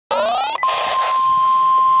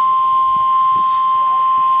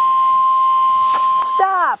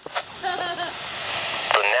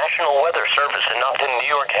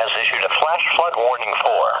Flash flood warning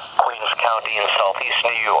for Queens County in southeast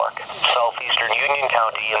New York, southeastern Union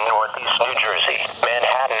County in northeast New Jersey,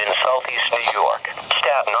 Manhattan in southeast New York,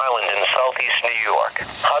 Staten Island in southeast New York,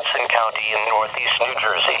 Hudson County in northeast New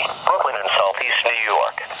Jersey, Brooklyn in southeast New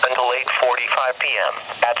York, until 8:45 p.m.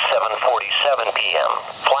 At 7:47 p.m.,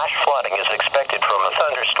 flash flooding is expected from a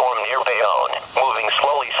thunderstorm near Bayonne, moving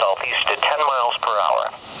slowly southeast at 10 miles per hour.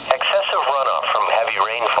 Excessive runoff from heavy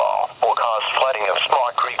rainfall will cause flooding of small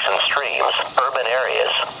creeks and streams, urban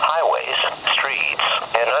areas, highways, streets,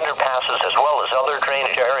 and underpasses, as well as other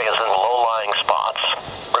drainage areas and low-lying spots.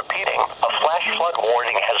 Repeating, a flash flood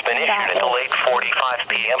warning has been issued until 8:45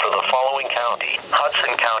 p.m. for the following county: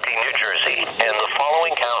 Hudson County, New Jersey, and the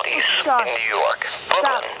following counties in New York,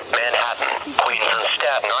 Brooklyn, Manhattan, Queens, and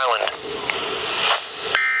Staten